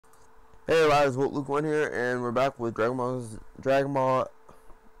Hey guys, Luke One here, and we're back with Dragon Ball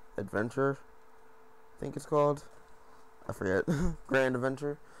Adventure. I think it's called. I forget. Grand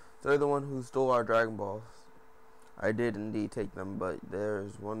Adventure. They're the one who stole our Dragon Balls. I did indeed take them, but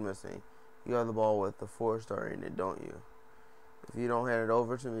there's one missing. You have the ball with the 4-star in it, don't you? If you don't hand it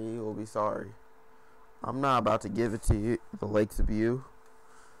over to me, you will be sorry. I'm not about to give it to you, the likes of you.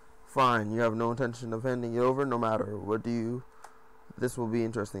 Fine, you have no intention of handing it over, no matter. What do you... This will be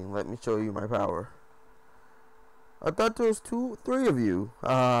interesting. Let me show you my power. I thought there was 3 of you.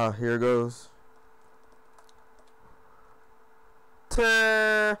 Here goes.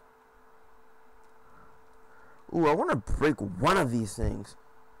 Ta! Ooh, I want to break one of these things.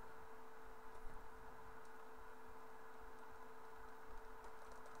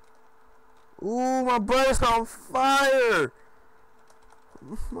 Ooh, my butt is on fire!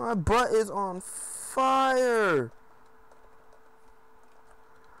 My butt is on fire!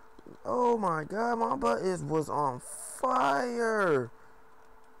 Oh my god, my butt was on fire!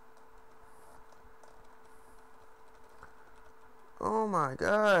 Oh my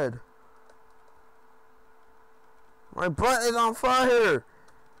god. My butt is on fire!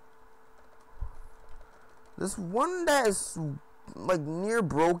 This one that is like near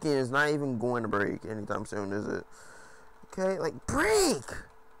broken is not even going to break anytime soon, is it? Okay, like break!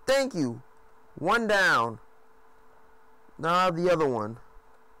 Thank you. One down. Now the other one.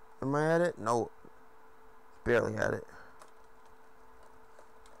 Am I at it? No. Barely had it.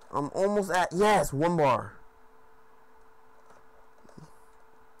 I'm almost at... Yes, 1 bar.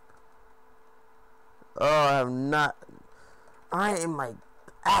 Oh, I have not... I am like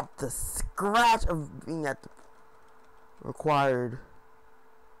at the scratch of being at the required.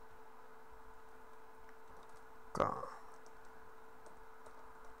 God.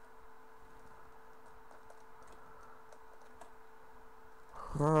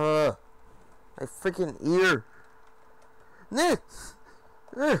 My freaking ear. I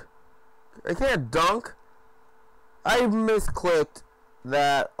can't dunk. I misclicked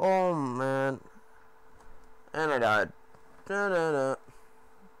that. Oh man. And I died. Da-da-da.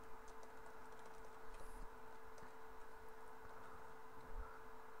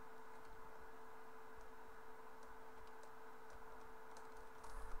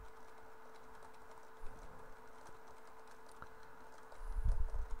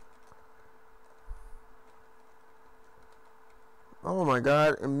 Oh my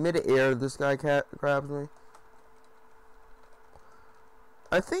god, in mid-air this guy grabs me.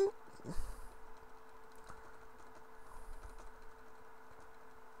 I think...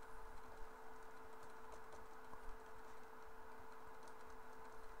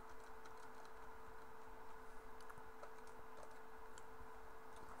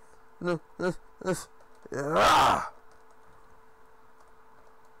 No, yeah.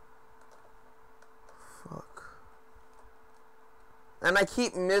 Fuck. And I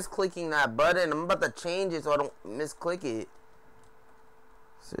keep misclicking that button. I'm about to change it so I don't misclick it.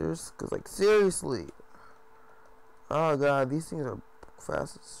 Seriously? Cause like seriously. Oh god, these things are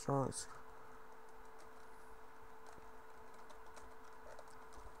fast and strong.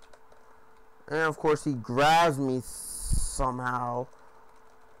 And of course he grabs me somehow.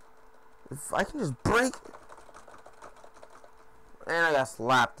 If I can just break. And I got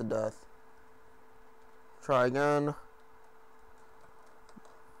slapped to death. Try again.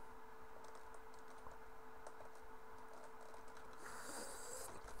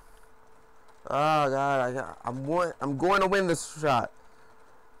 Oh god, I'm going to win this shot.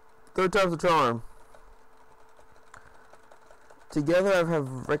 3rd time's the charm. Together I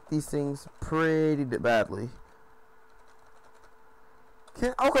have wrecked these things pretty badly.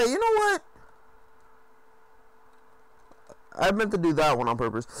 Okay, you know what? I meant to do that one on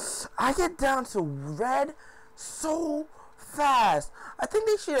purpose. I get down to red so fast. I think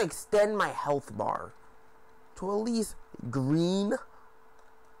they should extend my health bar to at least green.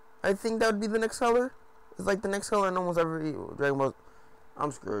 I think that would be the next color. It's like the next color in almost every Dragon Ball.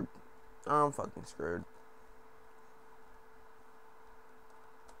 I'm screwed. I'm fucking screwed.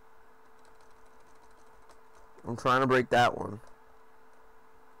 I'm trying to break that one.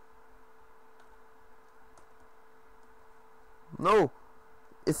 No.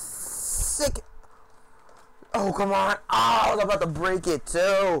 It's sick. Oh, come on. Oh, I was about to break it,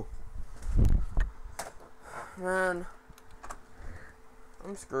 too. Man.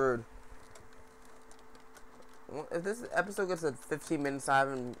 I'm screwed. If this episode gets to 15 minutes, I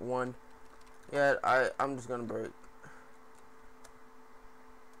haven't won yet. I'm just gonna break.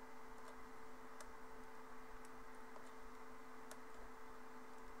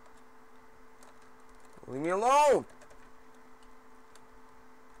 Leave me alone!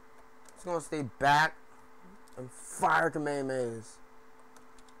 Just gonna stay back and fire Kamehamehas.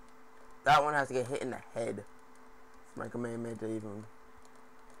 That one has to get hit in the head for my Kamehameha to even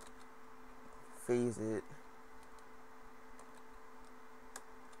phase it.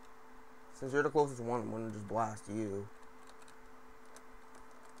 Since you're the closest one, I'm gonna just blast you.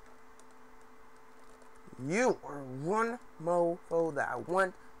 You are one mofo that I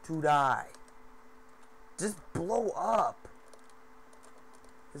want to die. Just blow up.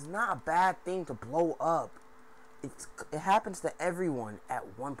 It's not a bad thing to blow up. It happens to everyone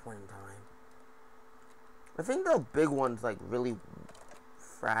at one point in time. I think the big one's like really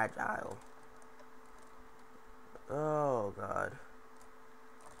fragile. Oh god.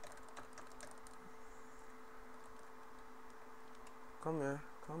 Come here,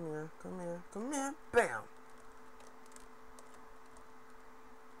 come here, come here, come here. Bam!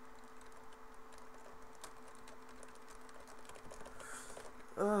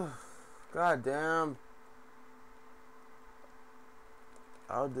 Ugh. God damn.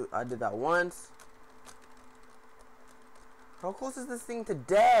 I did that once. How close is this thing to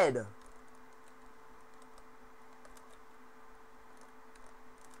dead?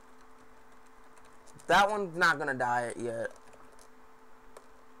 That one's not gonna die yet.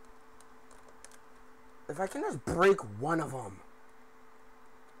 If I can just break one of them.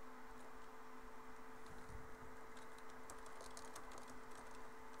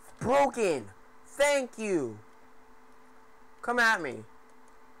 It's broken. Thank you. Come at me.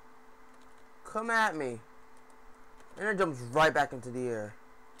 Come at me. And it jumps right back into the air.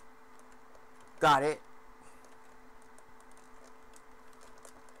 Got it.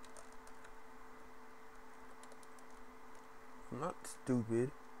 I'm not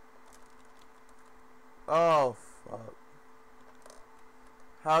stupid. Oh, fuck.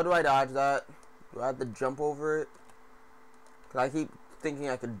 How do I dodge that? Do I have to jump over it? Cause I keep thinking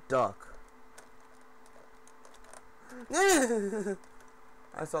I could duck.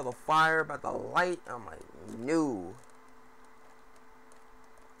 I saw the fire about the light. I'm like, no.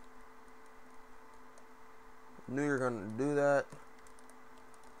 Knew you were gonna do that.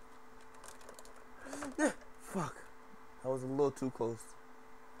 Fuck. That was a little too close.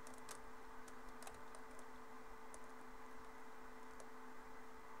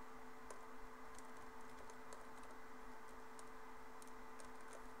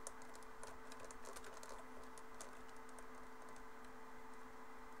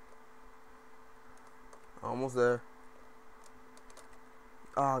 Almost there.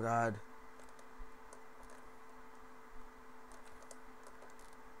 Oh god.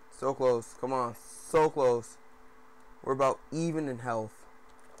 So close. Come on. So close. We're about even in health.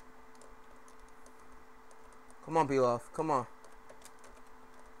 Come on, Pilaf. Come on.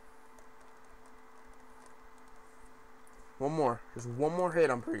 One more. Just one more hit,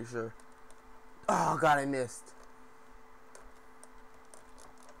 I'm pretty sure. Oh god, I missed.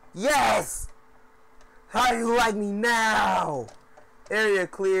 Yes! How do you like me now? Area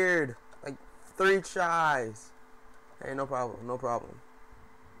cleared. Like 3 tries. Hey, no problem. No problem.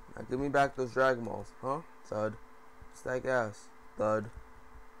 Now give me back those Dragon Balls. Huh? Thud. Stack ass. Thud.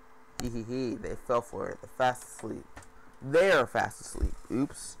 Hee hee hee. They fell for it. They're fast asleep. They're fast asleep.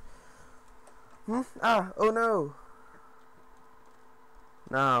 Oops. Ah. Oh no.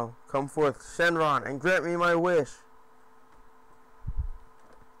 Now, come forth, Shenron, and grant me my wish.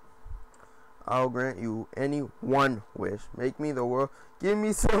 I'll grant you any one wish. Make me the world. Give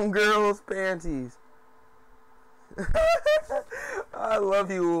me some girls' panties. I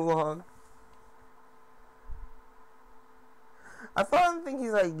love you, Oolong. I thought think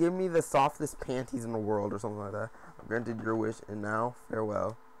he's like, give me the softest panties in the world or something like that. I've granted your wish, and now,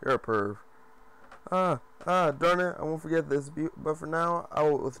 farewell. You're a perv. Darn it, I won't forget this, but for now, I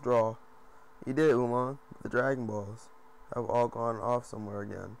will withdraw. You did it, Oolong. The Dragon Balls have all gone off somewhere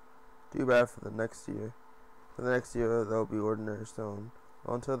again. Too bad for the next year. For the next year, they'll be ordinary stone.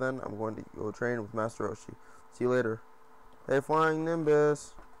 Well, until then, I'm going to go train with Master Roshi. See you later. Hey, Flying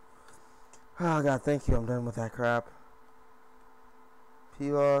Nimbus. Oh, God, thank you. I'm done with that crap.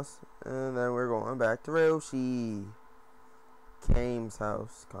 Pilos, and then we're going back to Roshi. Kame's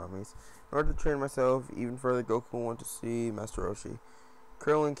house, commies. In order to train myself even further, Goku went to see Master Roshi.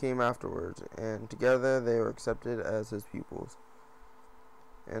 Krillin came afterwards, and together they were accepted as his pupils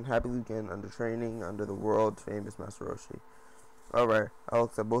and happily began under training under the world famous Master Roshi. Alright, I'll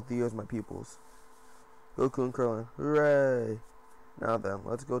accept both of you as my pupils. Goku and Krillin, hooray! Now then,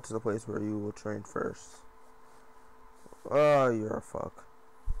 let's go to the place where you will train first. Oh, you're a fuck.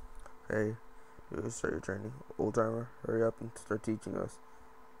 Hey, you start your training. Old timer, hurry up and start teaching us.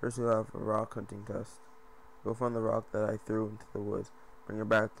 First we'll have a rock hunting test. Go find the rock that I threw into the woods. bring it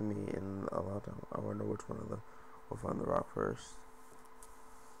back to me in a lot of time. I wonder which one of them will find the rock first.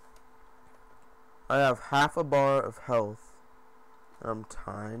 I have half a bar of health. I'm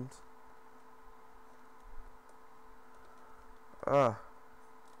timed. Oh,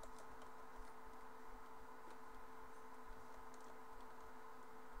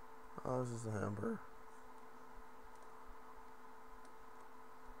 this is a hamburger.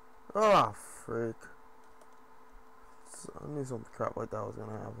 Oh, freak. I knew something crap like that was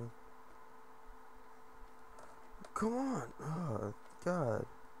gonna happen. Come on. Oh, God.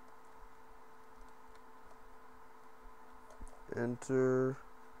 Enter.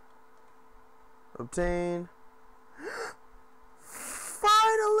 Obtain.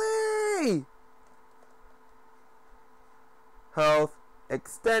 Finally! Health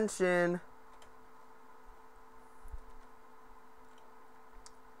extension.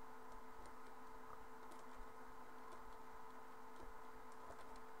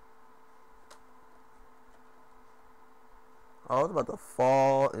 I was about to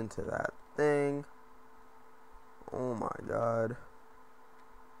fall into that thing. Oh my God.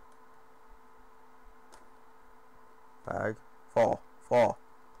 Fag. Fall. Fall.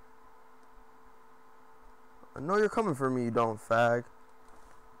 I know you're coming for me, you don't, fag.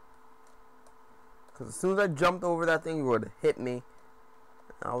 Because as soon as I jumped over that thing, you would have hit me.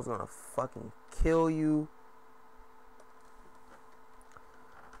 And I was gonna fucking kill you.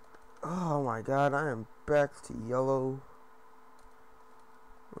 Oh my God, I am back to yellow.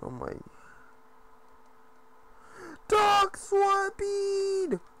 Oh my. Dog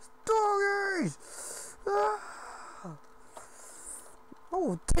swapping! Doggies! Ah! I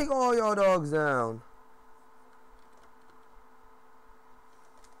will take all y'all dogs down.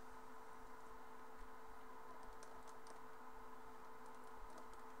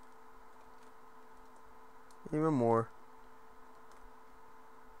 Even more.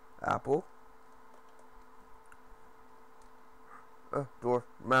 Apple. Door.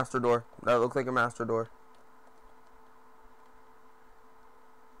 Master door. That looks like a master door.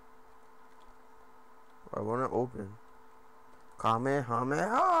 I want to open.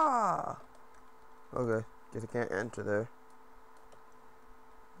 Kamehameha! Okay. Guess I can't enter there.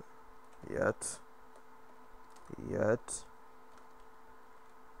 Yet.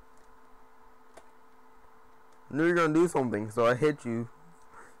 I knew you were gonna do something, so I hit you.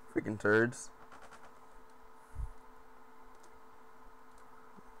 Freaking turds.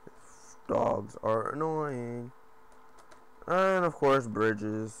 Dogs are annoying. And of course,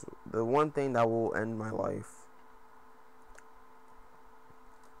 bridges. The one thing that will end my life.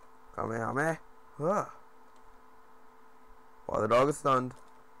 Kamehameha. Ah. While the dog is stunned.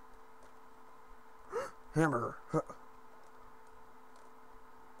 Hamburger.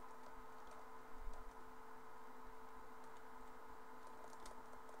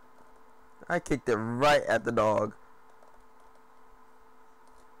 I kicked it right at the dog.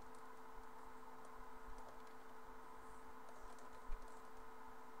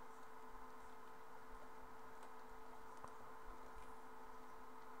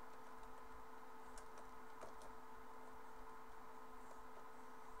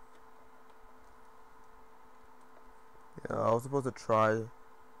 Yeah, I was supposed to try. I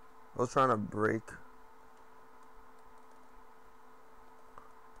was trying to break.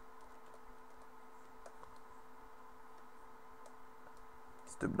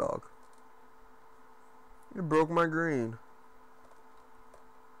 Stupid dog. You broke my green.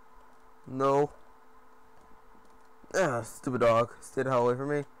 No. Ah, stupid dog. Stay the hell away from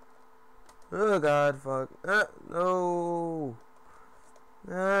me. Oh God, fuck. No.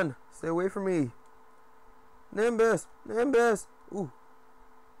 Man, stay away from me. Nimbus. Nimbus. Ooh.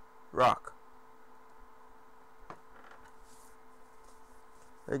 Rock.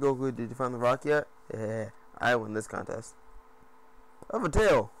 Hey Goku, did you find the rock yet? Yeah, I win this contest. I have a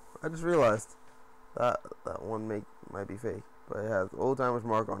tail. I just realized that one might be fake, but it has old timer's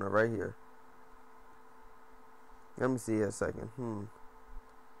mark on it right here. Let me see a second.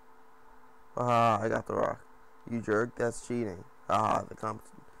 I got the rock. You jerk. That's cheating. The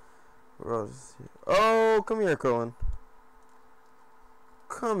competition. Rose. Oh, come here, Cohen.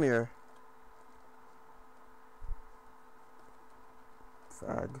 Come here.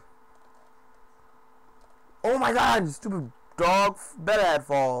 Fag. Oh my God, you stupid dog. Better had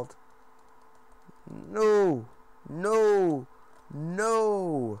fault. No. No.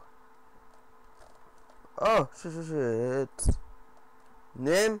 No. Oh, shit.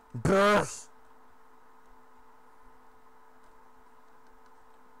 Nim. Burst.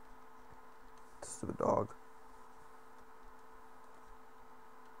 Stupid dog.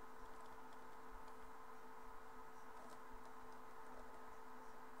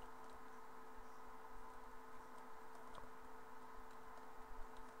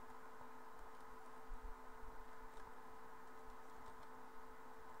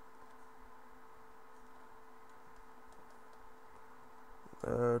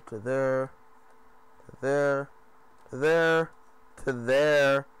 To there. To there. To there. To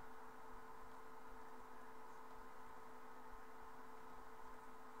there.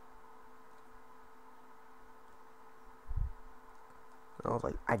 I was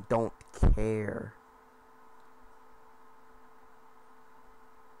like, I don't care.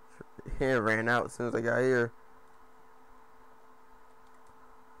 It ran out as soon as I got here.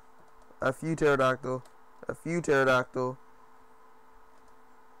 A few pterodactyl. A few pterodactyl.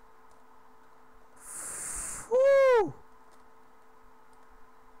 Woo!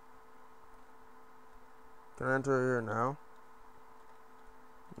 Can I enter here now?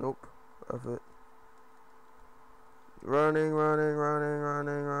 Nope. Of it. Running, running, running,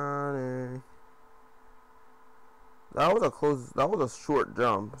 running, running. That was a short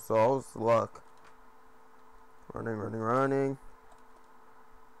jump, so I was luck. Running, running, running.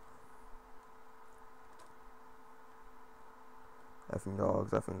 Effing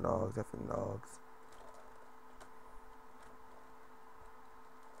dogs, effing dogs, effing dogs.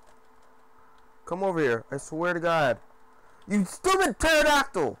 Come over here, I swear to God. You stupid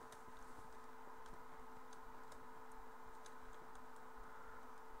pterodactyl!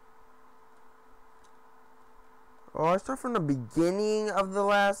 Oh, I start from the beginning of the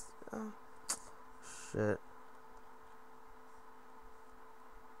last... shit.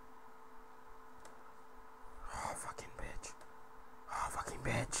 Oh, fucking bitch. Oh, fucking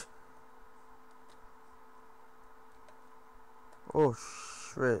bitch. Oh,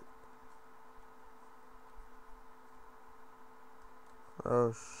 shit.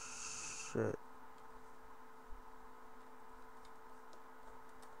 Oh, shit.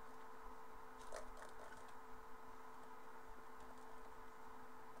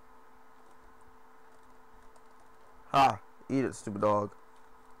 Ha! Eat it, stupid dog.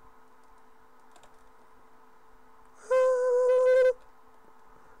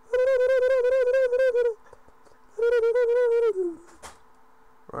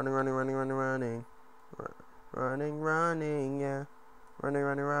 Running, running, running, running, running. Running, running, yeah. Running,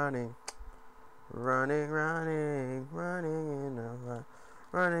 running, running. Running, running,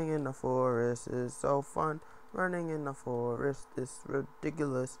 running in the forest is so fun. Running in the forest is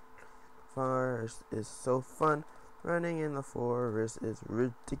ridiculous. Forest is so fun. Running in the forest is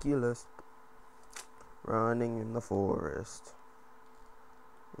ridiculous. Running in the forest.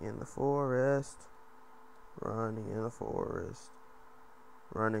 In the forest. Running in the forest.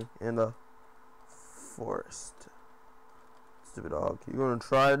 Running in the forest. Stupid dog. You gonna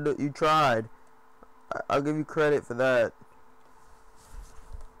try to you tried. I'll give you credit for that.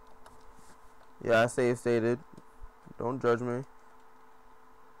 Yeah, I save stated. Don't judge me.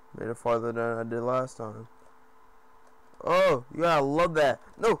 Made it farther than I did last time. Oh, yeah, I love that.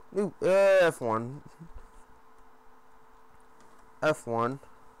 No, F1. F1.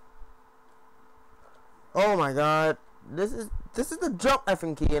 Oh my God. This is the jump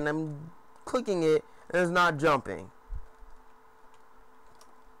effing key, and I'm clicking it, and it's not jumping.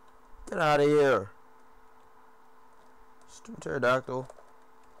 Get out of here. Stupid pterodactyl.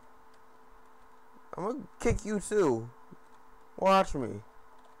 I'm gonna kick you too. Watch me.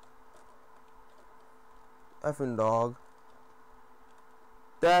 Effing dog.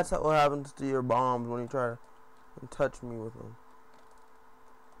 That's what happens to your bombs when you try to touch me with them.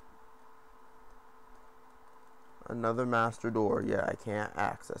 Another master door. Yeah, I can't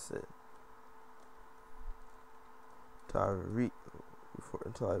access it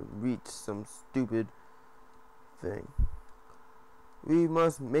until I reach some stupid thing. We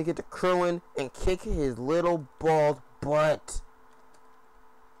must make it to Krillin and kick his little bald butt.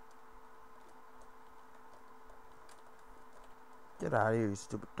 Get out of here, you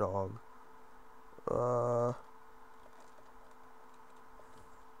stupid dog.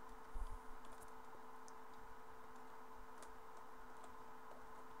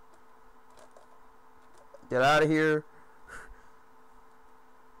 Get out of here.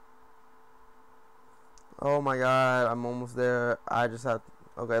 Oh my God, I'm almost there. I just have to,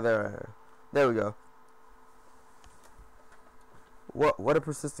 okay, there we go. What a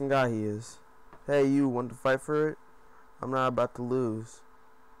persistent guy he is. Hey, you want to fight for it? I'm not about to lose.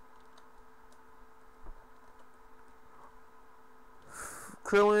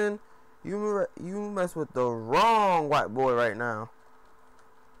 Krillin, you mess with the wrong white boy right now.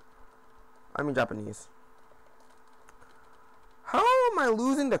 I mean Japanese. How am I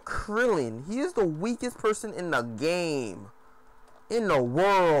losing to Krillin? He is the weakest person in the game. In the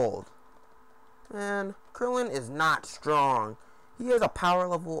world. Man, Krillin is not strong. He has a power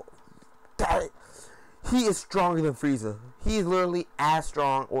level that he is stronger than Frieza. He is literally as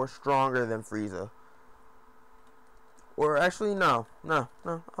strong or stronger than Frieza. Or actually, no.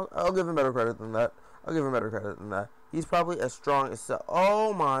 I'll give him better credit than that. I'll give him better credit than that. He's probably as strong as...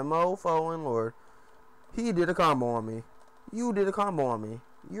 Oh, my mofo and lord. He did a combo on me. You did a combo on me.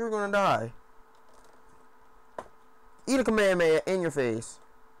 You're gonna die. Eat a Kamehameha in your face.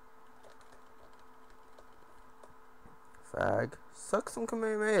 Fag. Suck some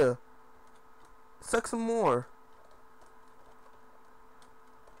Kamehameha. Suck some more.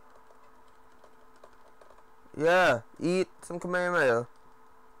 Yeah, eat some Kamehameha.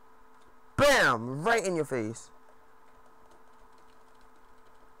 Bam! Right in your face.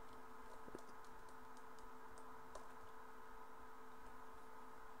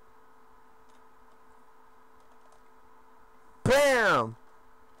 Bam!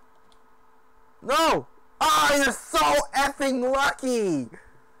 No! Ah, you're so effing lucky!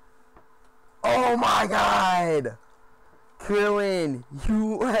 Oh my god! Krillin,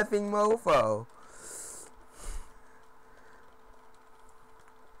 you effing mofo.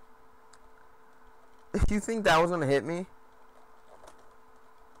 You think that was gonna hit me?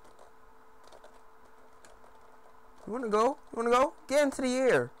 You wanna go? You wanna go? Get into the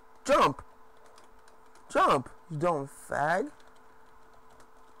air. Jump! Jump! You dumb fag.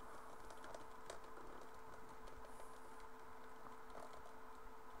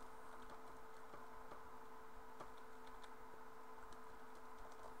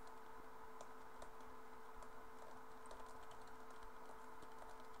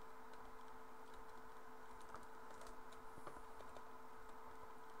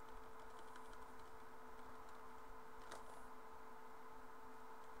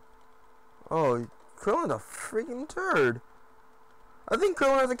 Oh, Krillin's a freaking turd. I think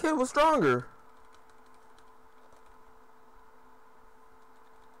Krillin as a kid was stronger.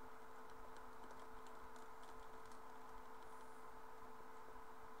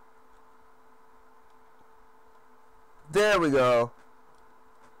 There we go.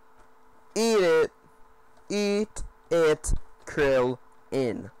 Eat it. Eat it,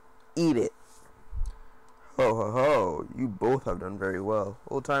 Krillin. Eat it. Ho ho ho, you both have done very well.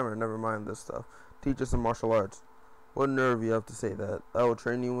 Old timer, never mind this stuff. Teach us some martial arts. What nerve you have to say that. I will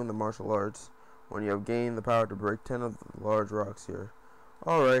train you in the martial arts when you have gained the power to break 10 of the large rocks here.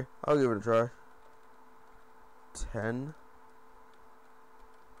 Alright, I'll give it a try. 10?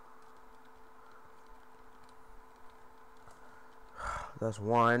 That's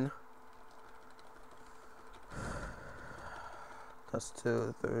 1. That's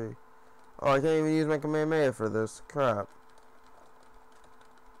 2, 3. Oh, I can't even use my Kamehameha for this. Crap.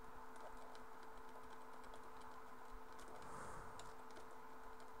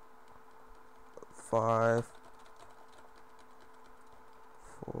 Five.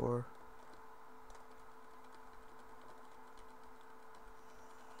 4.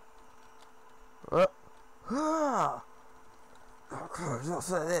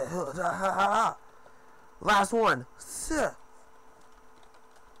 Last one.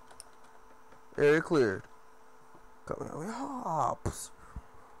 Area cleared. Hops.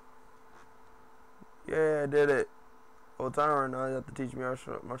 Yeah, I did it. Old timer, now you have to teach me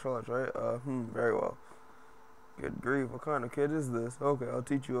martial arts, right? Very well. Good grief, what kind of kid is this? Okay, I'll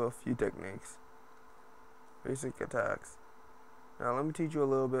teach you a few techniques. Basic attacks. Now let me teach you a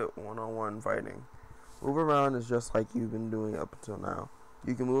little bit one-on-one fighting. Move around is just like you've been doing up until now.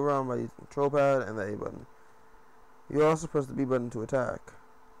 You can move around by using the control pad and the A button. You also press the B button to attack.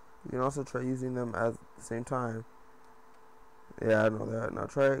 You can also try using them at the same time. Yeah, I know that. Now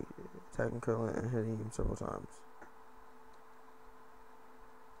try attacking Krillin and hitting him several times.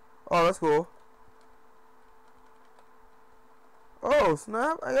 Oh, that's cool. Oh,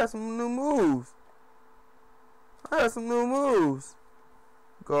 snap. I got some new moves.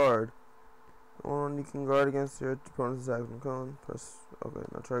 Guard. One you can guard against your opponent's attack from Krillin. Press. Okay,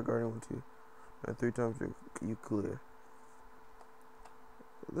 now try guarding 1, 2. And 3 times you clear.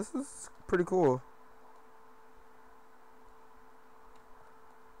 This is pretty cool.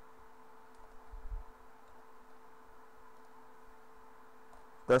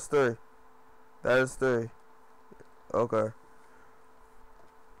 That's 3. That is 3. Okay.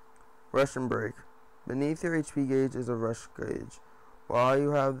 Rush and break. Beneath your HP gauge is a rush gauge. While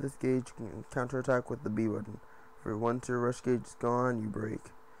you have this gauge, you can counterattack with the B button. For once your rush gauge is gone, you break.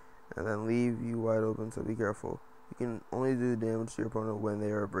 And then leave you wide open, so be careful. You can only do damage to your opponent when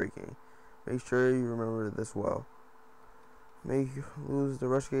they are breaking. Make sure you remember this well. Make you lose the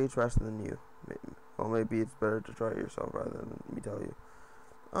rush gauge faster than you. Well, maybe it's better to try it yourself rather than me tell you.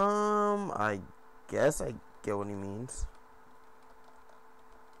 I guess I get what he means.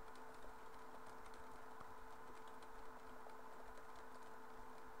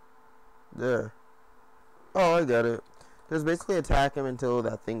 There. Oh, I get it. Just basically attack him until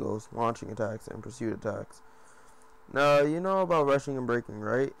that thing goes. Launching attacks and pursuit attacks. Now, you know about rushing and breaking,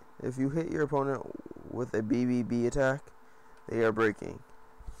 right? If you hit your opponent with a BBB attack, they are breaking.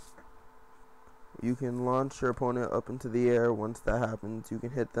 You can launch your opponent up into the air. Once that happens, you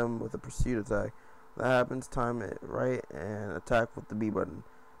can hit them with a pursuit attack. That happens, time it right and attack with the B button.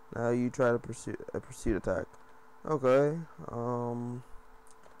 Now you try to pursue a pursuit attack. Okay.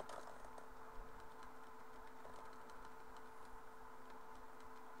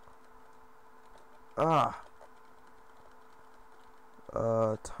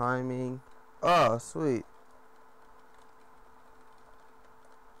 Timing. Oh, sweet.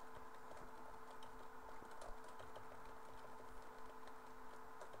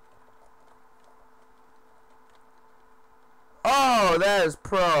 Oh, that is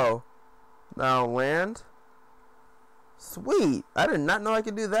pro. Now land. Sweet. I did not know I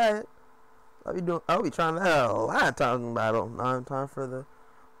could do that. I'll be trying that a lot of times in battle. Now it's time for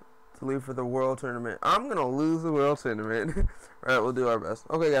to leave for the world tournament. I'm gonna lose the world tournament. Right, we'll do our best.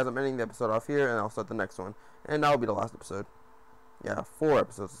 Okay, guys, I'm ending the episode off here, and I'll start the next one, and that'll be the last episode. Yeah, 4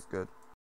 episodes is good.